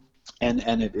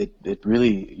 and it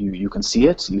really, you can see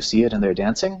it. You see it in their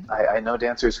dancing. I know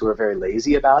dancers who are very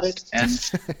lazy about it, and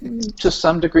to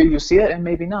some degree you see it and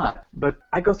maybe not. But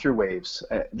I go through waves.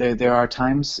 There are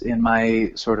times in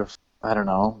my sort of,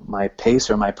 my pace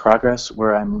or my progress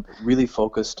where I'm really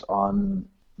focused on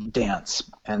dance,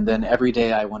 and then every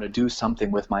day I want to do something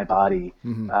with my body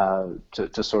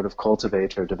to sort of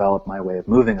cultivate or develop my way of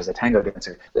moving as a tango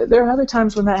dancer. There are other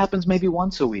times when that happens maybe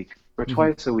once a week or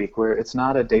twice a week, where it's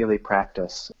not a daily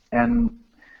practice. And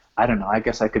I don't know, I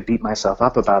guess I could beat myself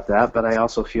up about that, but I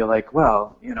also feel like,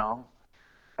 well,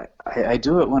 I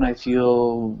do it when I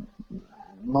feel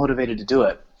motivated to do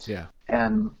it. Yeah.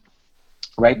 And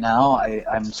right now,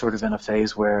 I'm sort of in a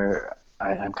phase where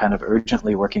I'm kind of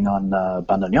urgently working on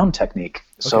bandoneon technique.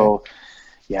 Okay. So,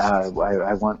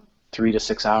 I want 3 to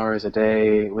 6 hours a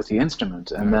day with the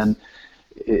instrument, and then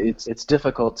it's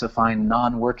difficult to find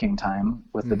non-working time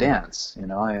with the dance.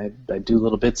 I do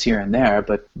little bits here and there,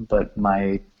 but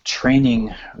my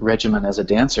training regimen as a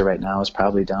dancer right now is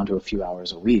probably down to a few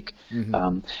hours a week,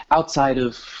 outside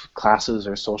of classes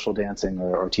or social dancing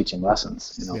or teaching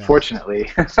lessons. Fortunately,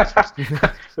 this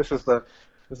is the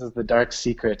dark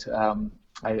secret.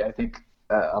 I think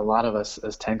a lot of us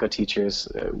as tango teachers,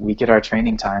 we get our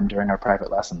training time during our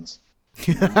private lessons.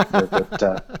 We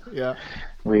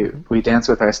dance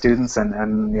with our students,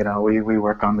 and we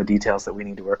work on the details that we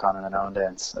need to work on in our own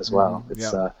dance as well.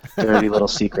 It's a dirty little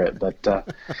secret, but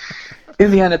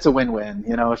in the end, it's a win-win.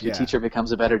 If your teacher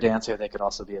becomes a better dancer, they could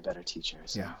also be a better teacher.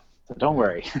 So don't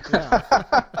worry.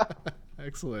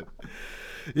 Excellent.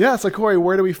 Yeah. So Corey,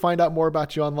 where do we find out more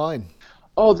about you online?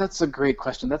 Oh, that's a great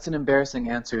question. That's an embarrassing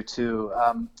answer too.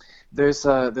 There's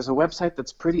a website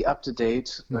that's pretty up to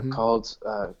date called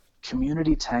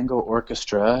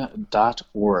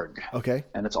communitytangoorchestra.org. Okay.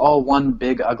 And it's all one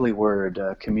big ugly word,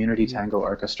 Community Tango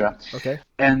Orchestra. Okay.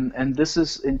 And this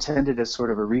is intended as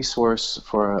sort of a resource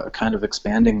for a kind of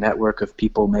expanding network of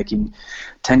people making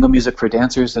tango music for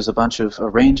dancers. There's a bunch of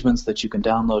arrangements that you can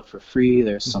download for free.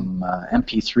 There's some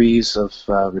MP3s of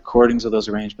recordings of those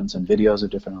arrangements and videos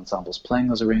of different ensembles playing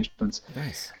those arrangements.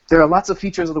 Nice. There are lots of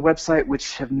features of the website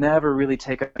which have never really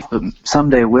taken off, but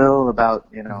someday will, about,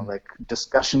 like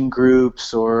discussion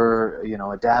groups or,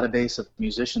 a database of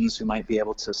musicians who might be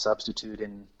able to substitute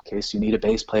in case you need a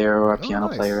bass player or a piano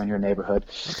player in your neighborhood.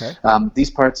 Okay. These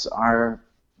parts are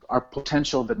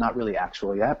potential, but not really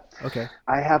actual yet. Okay.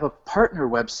 I have a partner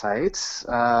website.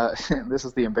 This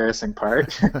is the embarrassing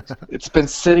part. It's been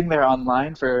sitting there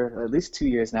online for at least 2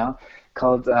 years now,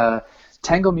 called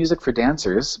Tango Music for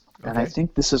Dancers. Okay. And I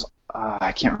think this is,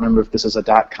 I can't remember if this is a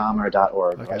 .com or a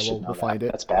 .org. Okay, I should know we'll find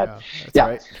it. That's bad. Yeah,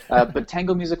 that's right. But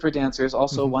Tango Music for Dancers,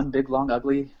 also one big, long,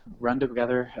 ugly,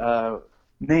 run-together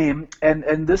name.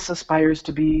 And this aspires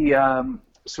to be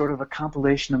sort of a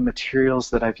compilation of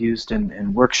materials that I've used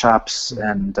in workshops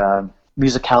and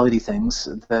musicality things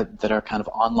that are kind of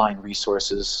online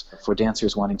resources for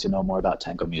dancers wanting to know more about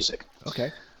tango music.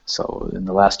 Okay. So in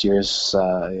the last years,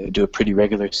 I do a pretty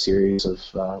regular series of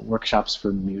workshops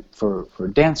for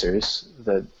dancers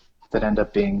that end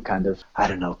up being kind of,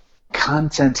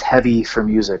 content heavy for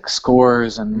music,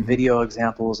 scores and video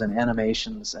examples and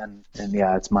animations, and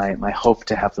yeah, it's my hope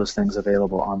to have those things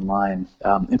available online.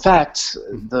 In fact,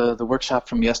 the workshop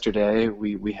from yesterday,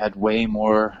 we had way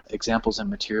more examples and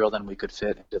material than we could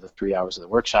fit into the 3 hours of the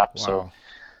workshop. Wow.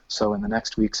 So in the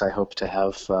next weeks, I hope to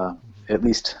have at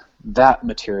least that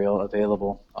material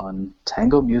available on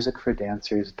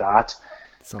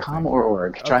tangomusicfordancers.com or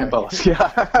org. Try them both.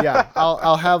 Yeah. Yeah.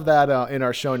 I'll have that in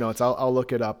our show notes. I'll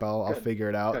look it up. I'll figure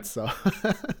it out. Good. So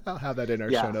I'll have that in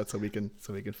our show notes so we can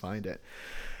find it.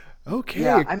 Okay.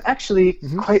 Yeah, I'm actually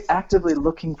quite actively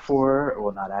looking for,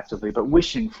 well, not actively, but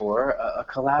wishing for a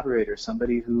collaborator,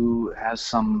 somebody who has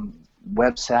some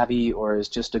web savvy or is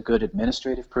just a good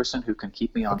administrative person who can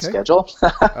keep me on schedule.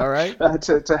 All right.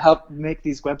 to help make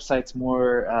these websites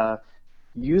more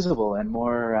usable and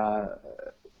more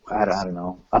I don't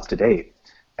know, up to date.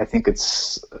 I think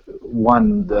it's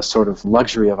the sort of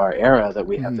luxury of our era that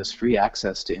we have this free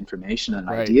access to information and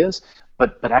ideas,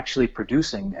 but actually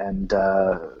producing and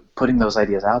putting those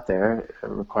ideas out there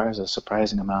requires a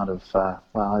surprising amount of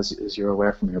as you're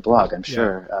aware from your blog, I'm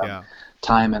sure.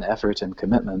 Time and effort and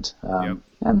commitment,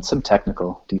 and some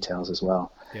technical details as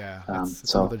well. Yeah,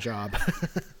 it's another job.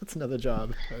 It's another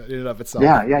job in and of itself.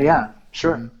 Yeah,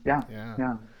 sure.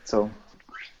 Yeah. So,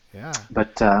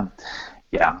 but I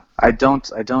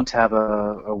don't have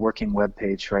a working web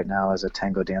page right now as a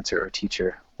tango dancer or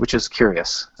teacher, which is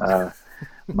curious.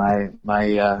 My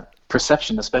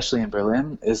perception, especially in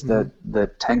Berlin, is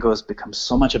that tango has become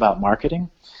so much about marketing.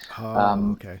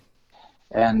 Okay.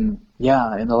 And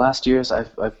in the last years,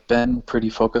 I've been pretty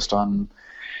focused on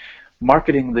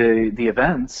marketing the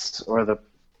events or the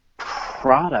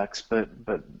products, but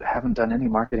haven't done any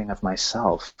marketing of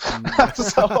myself.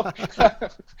 So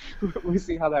we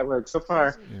see how that works. So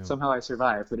far, somehow I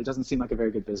survived, but it doesn't seem like a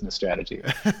very good business strategy.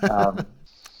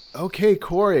 Okay,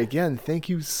 Corey, again, thank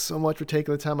you so much for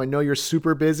taking the time. I know you're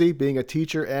super busy being a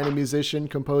teacher and a musician,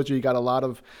 composer. You got a lot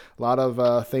of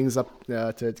things up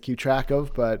to keep track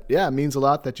of, but yeah, it means a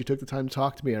lot that you took the time to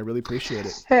talk to me. I really appreciate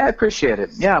it. Hey, I appreciate it.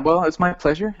 Yeah, well, it's my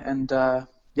pleasure, and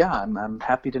I'm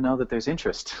happy to know that there's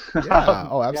interest. Yeah,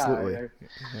 absolutely.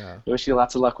 I wish you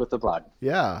lots of luck with the blog.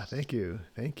 Yeah, thank you.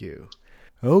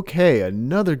 Okay,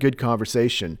 another good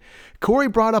conversation. Corey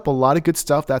brought up a lot of good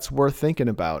stuff that's worth thinking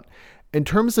about. In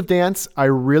terms of dance, I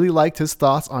really liked his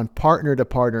thoughts on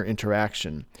partner-to-partner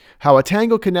interaction, how a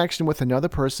tango connection with another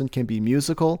person can be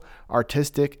musical,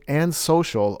 artistic, and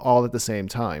social all at the same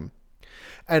time.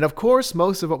 And of course,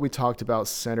 most of what we talked about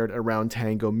centered around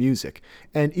tango music.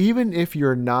 And even if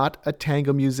you're not a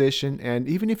tango musician, and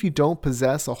even if you don't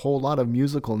possess a whole lot of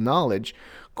musical knowledge,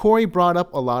 Corey brought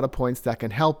up a lot of points that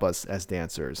can help us as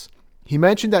dancers. He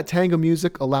mentioned that tango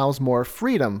music allows more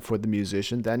freedom for the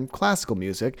musician than classical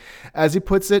music. As he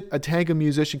puts it, a tango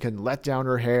musician can let down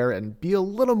her hair and be a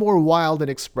little more wild and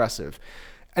expressive.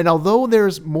 And although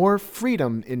there's more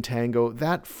freedom in tango,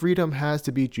 that freedom has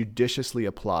to be judiciously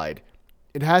applied.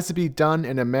 It has to be done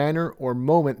in a manner or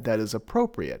moment that is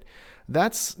appropriate.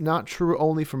 That's not true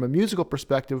only from a musical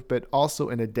perspective, but also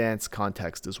in a dance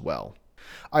context as well.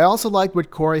 I also liked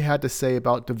what Corey had to say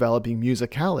about developing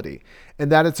musicality,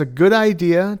 and that it's a good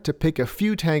idea to pick a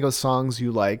few tango songs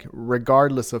you like,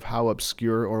 regardless of how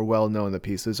obscure or well-known the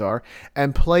pieces are,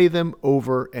 and play them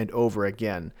over and over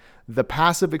again. The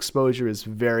passive exposure is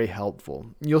very helpful.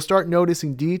 You'll start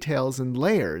noticing details and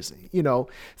layers.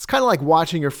 It's kind of like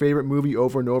watching your favorite movie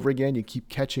over and over again. You keep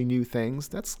catching new things.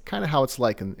 That's kind of how it's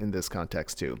like in this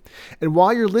context too. And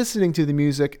while you're listening to the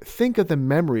music, think of the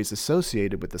memories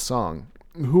associated with the song.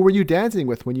 Who were you dancing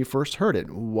with when you first heard it?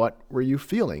 What were you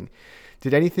feeling?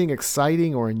 Did anything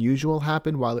exciting or unusual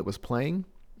happen while it was playing?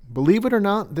 Believe it or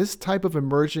not, this type of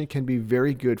immersion can be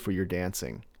very good for your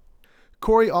dancing.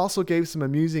 Corey also gave some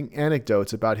amusing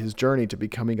anecdotes about his journey to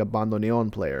becoming a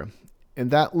bandoneon player,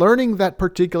 and that learning that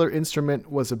particular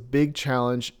instrument was a big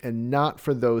challenge and not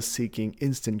for those seeking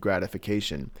instant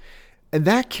gratification. And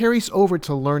that carries over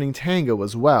to learning tango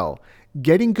as well.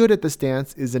 Getting good at this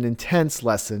dance is an intense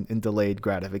lesson in delayed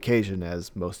gratification,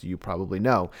 as most of you probably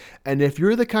know. And if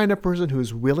you're the kind of person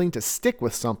who's willing to stick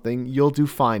with something, you'll do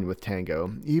fine with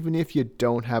tango, even if you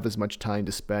don't have as much time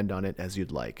to spend on it as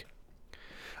you'd like.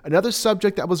 Another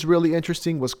subject that was really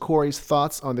interesting was Corey's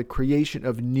thoughts on the creation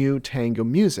of new tango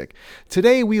music.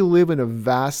 Today, we live in a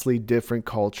vastly different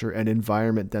culture and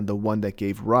environment than the one that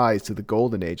gave rise to the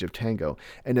golden age of tango.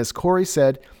 And as Corey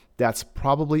said, that's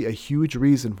probably a huge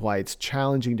reason why it's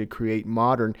challenging to create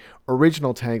modern,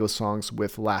 original tango songs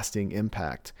with lasting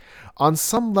impact. On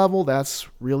some level, that's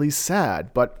really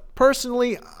sad, but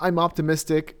personally, I'm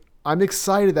optimistic. I'm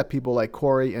excited that people like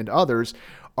Corey and others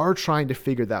are trying to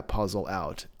figure that puzzle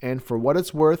out. And for what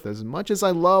it's worth, as much as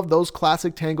I love those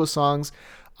classic tango songs,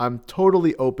 I'm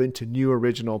totally open to new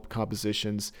original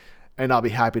compositions, and I'll be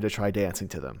happy to try dancing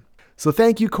to them. So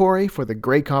thank you, Corey, for the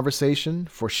great conversation,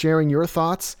 for sharing your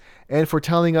thoughts, and for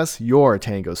telling us your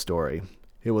tango story.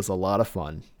 It was a lot of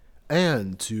fun.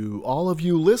 And to all of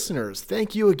you listeners,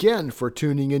 thank you again for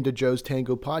tuning into Joe's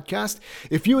Tango Podcast.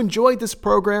 If you enjoyed this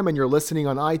program and you're listening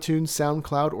on iTunes,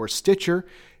 SoundCloud, or Stitcher,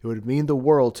 it would mean the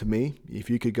world to me if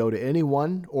you could go to any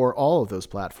one or all of those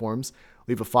platforms,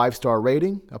 leave a 5-star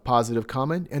rating, a positive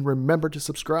comment, and remember to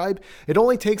subscribe. It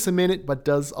only takes a minute, but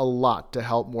does a lot to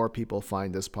help more people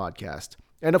find this podcast.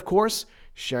 And of course,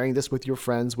 sharing this with your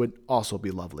friends would also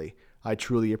be lovely. I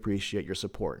truly appreciate your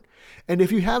support. And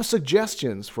if you have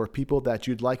suggestions for people that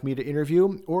you'd like me to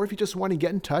interview, or if you just want to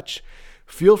get in touch,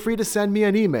 feel free to send me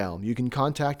an email. You can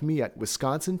contact me at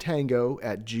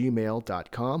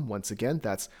wisconsintango@gmail.com. Once again,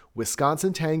 that's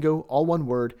wisconsintango, all one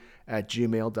word,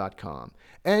 @gmail.com.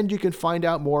 And you can find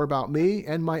out more about me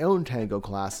and my own tango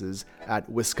classes at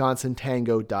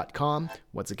wisconsintango.com.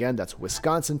 Once again, that's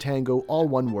wisconsintango, all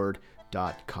one word,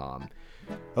 .com.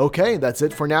 Okay, that's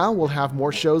it for now. We'll have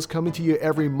more shows coming to you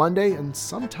every Monday and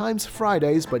sometimes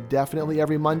Fridays, but definitely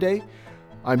every Monday.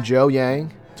 I'm Joe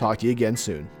Yang. Talk to you again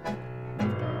soon.